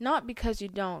 Not because you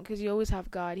don't, because you always have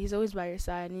God. He's always by your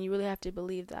side, and you really have to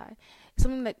believe that.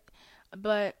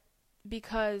 But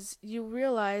because you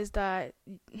realize that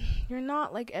you're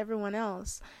not like everyone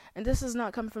else. And this does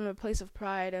not come from a place of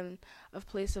pride and a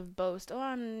place of boast. Oh,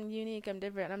 I'm unique, I'm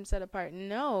different, I'm set apart.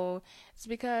 No, it's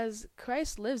because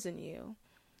Christ lives in you.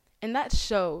 And that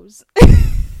shows.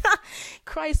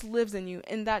 Christ lives in you,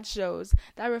 and that shows.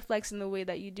 That reflects in the way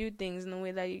that you do things, in the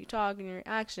way that you talk, in your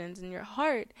actions, in your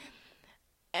heart.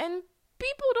 And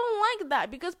people don't like that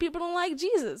because people don't like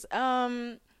Jesus.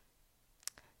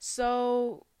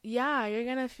 So yeah, you're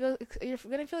gonna feel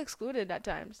excluded at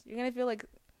times. You're gonna feel like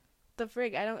the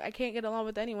frig. I can't get along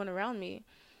with anyone around me.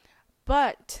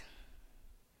 But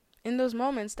in those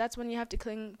moments, that's when you have to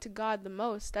cling to God the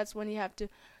most. That's when you have to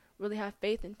really have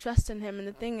faith and trust in him. And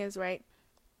the thing is, right,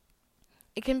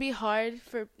 it can be hard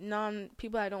for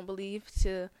people I don't believe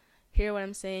to hear what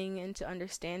I'm saying and to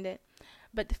understand it.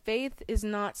 But faith is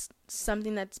not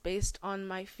something that's based on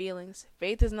my feelings.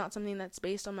 Faith is not something that's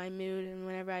based on my mood and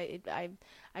whenever I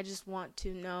just want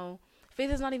to know. Faith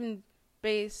is not even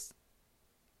based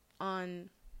on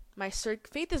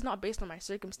faith is not based on my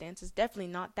circumstances.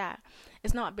 Definitely not that.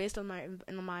 It's not based on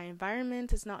my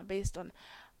environment. It's not based on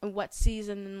what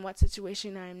season and what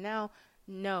situation I am now.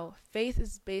 No, faith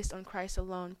is based on Christ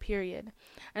alone, period.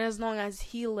 And as long as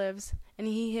he lives and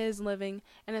he is living,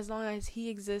 and as long as he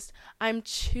exists, I'm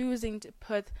choosing to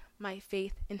put my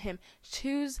faith in him.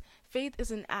 Faith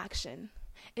is an action.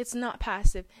 It's not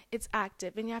passive, it's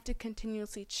active, and you have to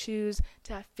continuously choose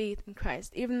to have faith in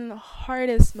Christ. Even in the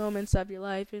hardest moments of your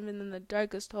life, even in the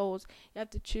darkest holes, you have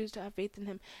to choose to have faith in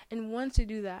him. And once you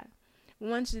do that,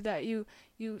 you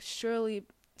surely,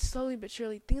 slowly but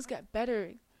surely, things get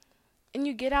better. And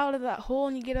you get out of that hole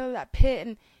and you get out of that pit,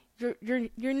 and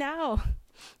you're now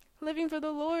living for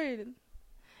the Lord.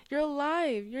 You're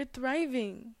alive. You're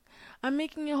thriving. I'm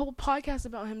making a whole podcast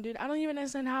about him, dude. I don't even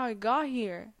understand how I got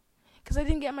here, because I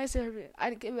didn't get myself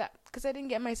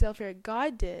here.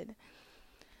 God did.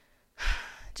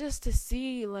 Just to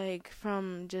see, like,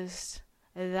 from just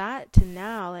that to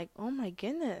now, like, oh my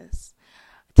goodness.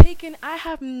 I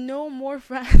have no more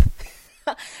friends.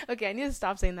 Okay, I need to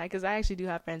stop saying that, because I actually do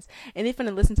have friends, and they're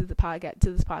gonna listen to this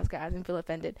podcast and feel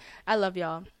offended. I love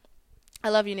y'all. I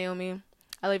love you, Naomi.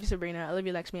 I love you, Sabrina. I love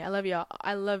you, Lakshmi. I love y'all.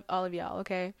 I love all of y'all.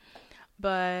 Okay,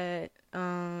 but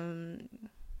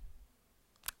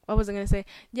what was I gonna say?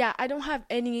 Yeah, I don't have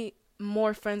any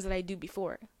more friends than I do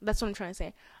before. That's what I'm trying to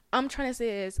say. I'm trying to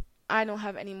say is I don't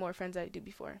have any more friends than I do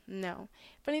before. No,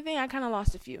 if anything, I kind of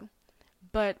lost a few,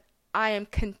 but I am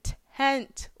content.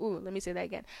 Let me say that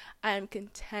again. I am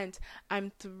content.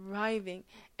 I'm thriving,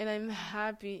 and I'm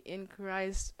happy in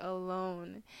Christ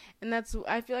alone. And I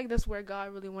feel like that's where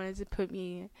God really wanted to put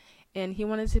me. And he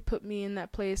wanted to put me in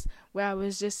that place where I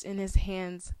was just in his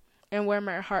hands, and where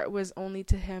my heart was only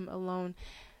to him alone.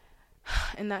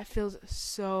 And that feels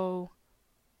so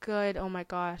good. Oh my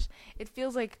gosh. It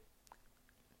feels like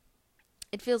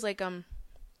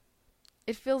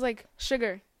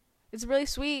sugar. It's really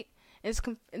sweet. It's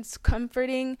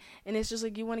comforting, and it's just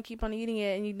like you want to keep on eating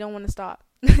it and you don't want to stop.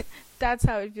 That's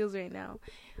how it feels right now.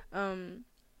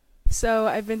 So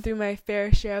I've been through my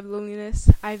fair share of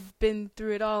loneliness. I've been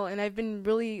through it all, and I've been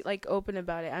really like open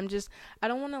about it. I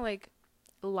don't want to like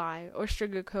lie or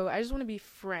sugarcoat. I just want to be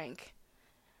frank.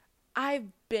 I've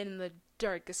been in the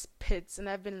darkest pits, and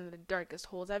I've been in the darkest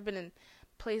holes. I've been in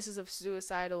places of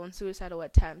suicidal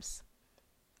attempts.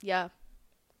 Yeah.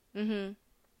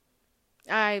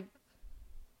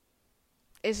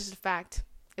 It's just a fact.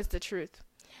 It's the truth.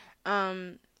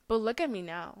 But look at me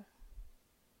now.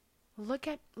 Look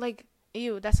at, like,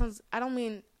 ew, that sounds, I don't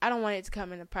want it to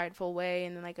come in a prideful way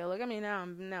and then like, look at me now.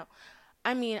 No.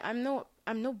 I mean, I'm no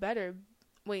better.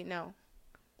 Wait, no.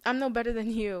 I'm no better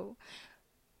than you.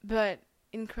 But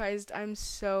in Christ, I'm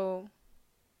so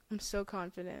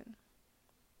confident.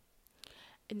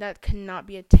 And that cannot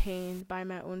be attained by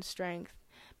my own strength,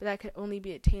 but that could only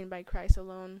be attained by Christ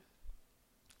alone.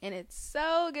 And it's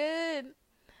so good.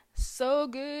 So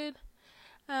good.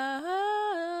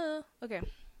 Okay.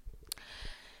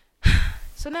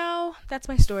 So now that's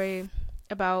my story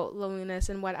about loneliness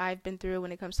and what I've been through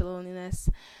when it comes to loneliness.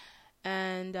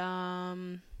 And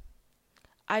I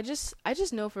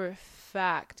just know for a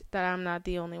fact that I'm not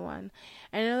the only one.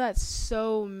 I know that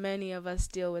so many of us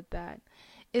deal with that.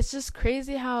 It's just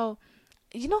crazy how,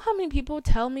 you know how many people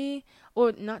tell me,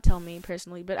 or not tell me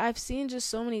personally, but I've seen just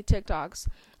so many TikToks,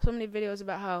 so many videos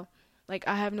about how, like,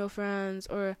 I have no friends,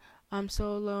 or I'm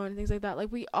so alone, and things like that.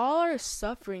 Like, we all are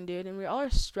suffering, dude, and we all are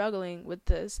struggling with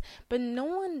this, but no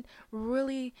one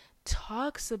really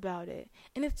talks about it,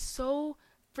 and it's so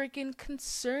freaking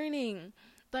concerning.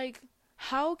 Like,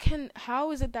 how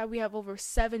is it that we have over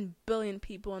 7 billion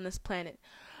people on this planet,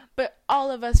 but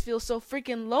all of us feel so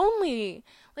freaking lonely?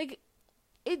 Like,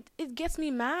 it gets me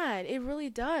mad. It really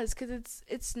does, because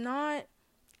it's not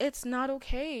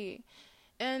okay.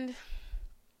 And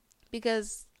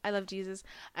because I love Jesus,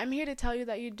 I'm here to tell you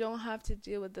that you don't have to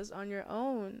deal with this on your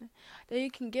own, that you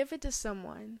can give it to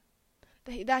someone,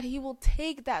 that he will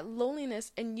take that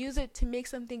loneliness and use it to make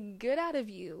something good out of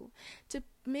you, to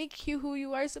make you who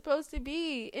you are supposed to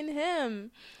be in him.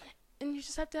 And you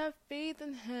just have to have faith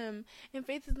in him. And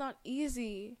faith is not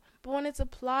easy, but when it's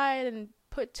applied and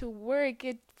put to work,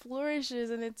 it flourishes,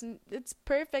 and it's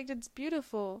perfect. It's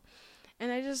beautiful.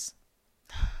 And I just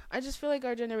feel like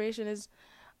our generation is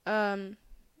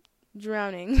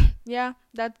drowning. Yeah,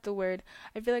 that's the word.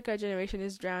 I feel like our generation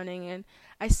is drowning, and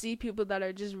I see people that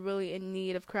are just really in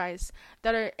need of Christ,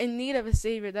 that are in need of a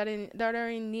Savior, that are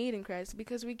in need in Christ,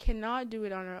 because we cannot do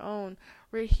it on our own.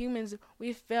 We're humans.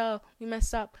 We fail. We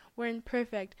mess up. We're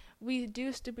imperfect. We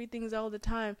do stupid things all the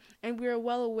time, and we are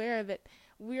well aware of it.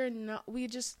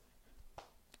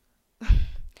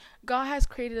 God has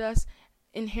created us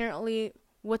inherently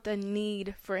with a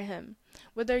need for Him.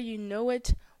 Whether you know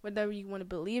it, whether you want to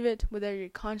believe it, whether you're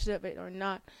conscious of it or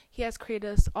not, He has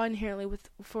created us inherently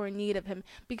for a need of Him.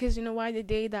 Because you know why? The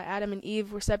day that Adam and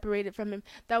Eve were separated from Him,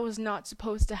 that was not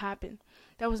supposed to happen.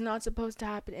 That was not supposed to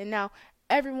happen. And now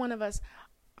every one of us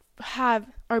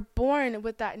are born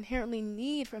with that inherently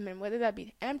need from Him, whether that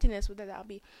be emptiness, whether that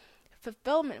be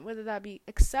fulfillment, whether that be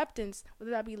acceptance,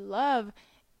 whether that be love.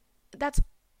 That's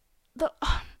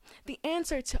the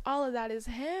answer to all of that is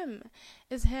Him.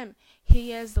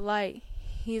 He is the light.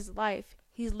 He's life.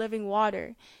 He's living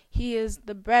water. He is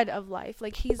the bread of life.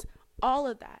 Like, He's all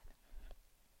of that.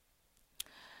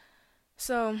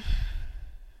 So,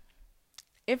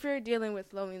 if you're dealing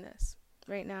with loneliness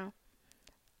right now,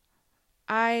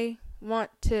 I want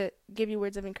to give you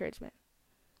words of encouragement.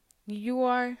 You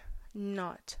are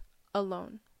not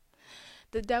alone.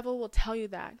 The devil will tell you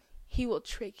that. He will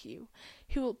trick you.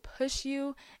 He will push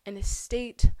you in a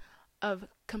state of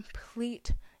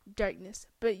complete darkness.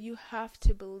 But you have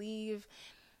to believe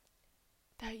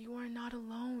that you are not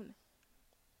alone.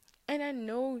 And I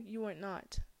know you are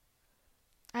not.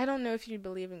 I don't know if you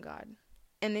believe in God.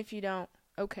 And if you don't,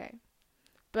 okay.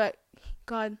 But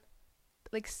God,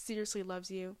 like, seriously loves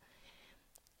you.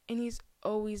 And He's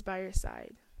always by your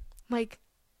side. Like,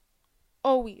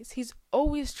 always. He's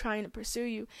always trying to pursue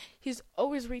you. He's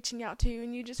always reaching out to you,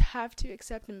 and you just have to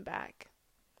accept Him back.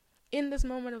 In this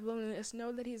moment of loneliness,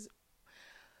 know that He's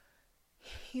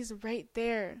right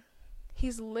there.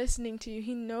 He's listening to you.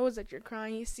 He knows that you're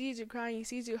crying. He sees you crying. He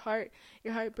sees your heart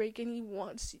breaking. He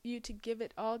wants you to give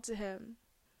it all to Him.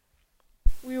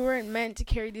 We weren't meant to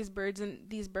carry these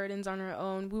burdens on our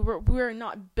own. We were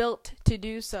not built to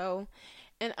do so.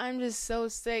 And I'm just so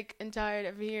sick and tired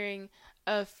of hearing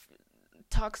of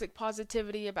toxic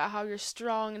positivity about how you're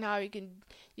strong and how you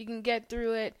can get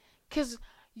through it, because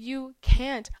you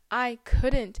can't. I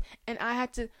couldn't, and I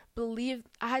had to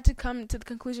come to the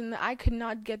conclusion that I could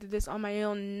not get through this on my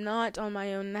own, not on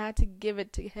my own. I had to give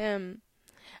it to Him.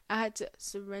 I had to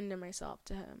surrender myself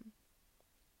to Him.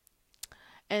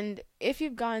 And if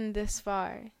you've gotten this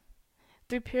far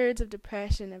through periods of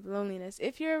depression, of loneliness,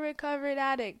 if you're a recovered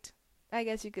addict, I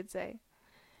guess you could say,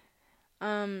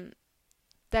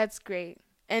 that's great.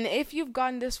 And if you've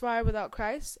gotten this far without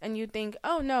Christ and you think,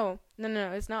 oh, no,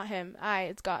 it's not Him.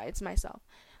 It's God. It's myself.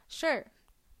 Sure.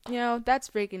 That's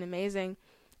freaking amazing.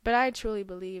 But I truly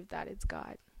believe that it's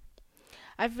God.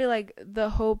 I feel like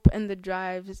the hope and the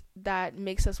drive that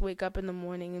makes us wake up in the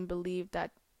morning and believe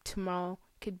that tomorrow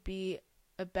could be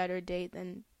a better day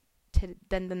than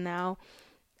the now.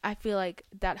 I feel like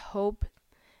that hope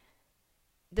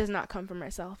does not come from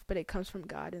ourselves, but it comes from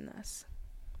God in us.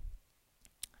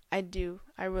 I do.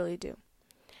 I really do.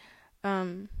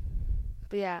 But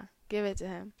yeah, give it to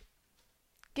Him.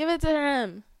 Give it to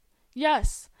Him.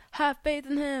 Yes. Have faith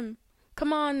in Him.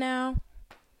 Come on now.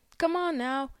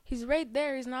 He's right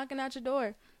there. He's knocking at your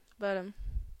door. But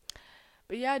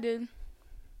yeah, dude.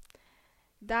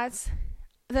 That's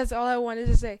all I wanted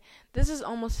to say. This is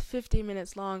almost 50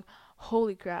 minutes long.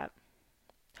 Holy crap.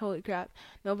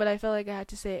 No, but I felt like I had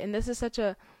to say it. And this is such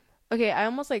a... Okay, I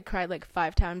almost cried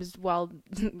 5 times while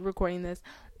recording this.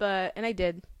 And I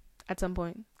did. At some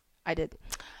point. I did.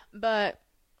 But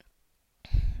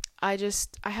I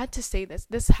had to say this.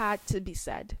 This had to be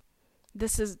said.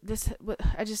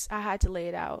 I had to lay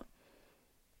it out.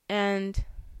 And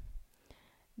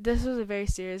this was a very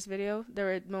serious video. There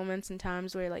were moments and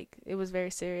times where it was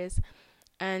very serious.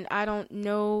 And I don't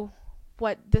know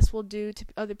what this will do to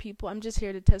other people. I'm just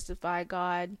here to testify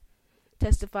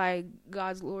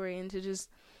God's glory, and to just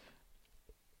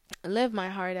live my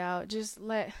heart out. Just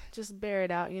bear it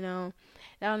out, I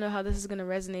don't know how this is going to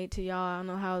resonate to y'all. I don't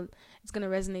know how it's going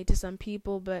to resonate to some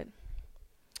people, but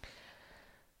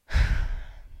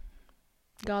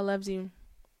God loves you.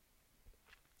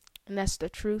 And that's the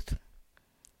truth.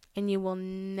 And you will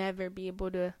never be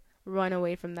able to run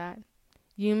away from that.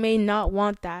 You may not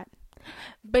want that,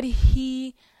 but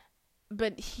he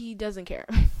doesn't care,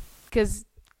 because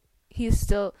he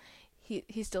still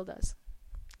does.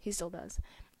 He still does.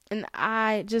 And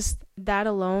that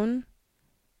alone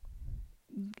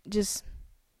just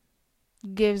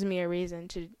gives me a reason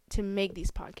to make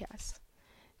these podcasts,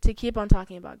 to keep on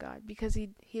talking about God, because he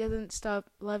doesn't stop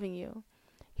loving you.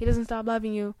 He doesn't stop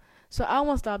loving you. So I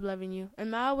won't stop loving you. And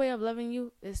my way of loving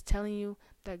you is telling you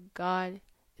that God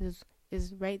is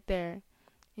right there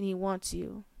and he wants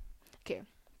you. Okay.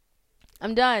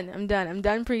 I'm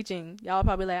done preaching. Y'all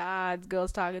probably like, this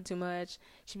girl's talking too much.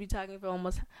 She be talking for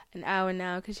almost an hour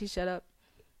now because she shut up.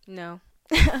 No.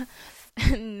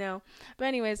 No. But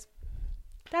anyways,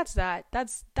 that's that.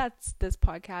 That's this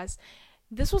podcast.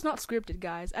 This was not scripted,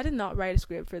 guys. I did not write a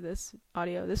script for this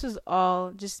audio. This was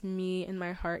all just me and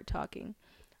my heart talking.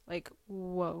 Like,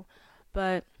 whoa.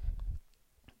 But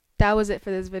that was it for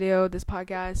this video, this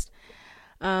podcast.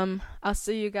 I'll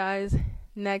see you guys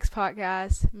next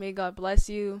podcast. May God bless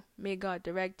you. May God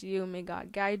direct you. May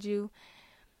God guide you.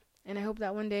 And I hope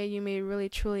that one day you may really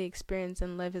truly experience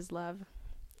and live his love.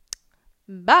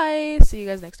 Bye. See you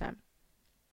guys next time.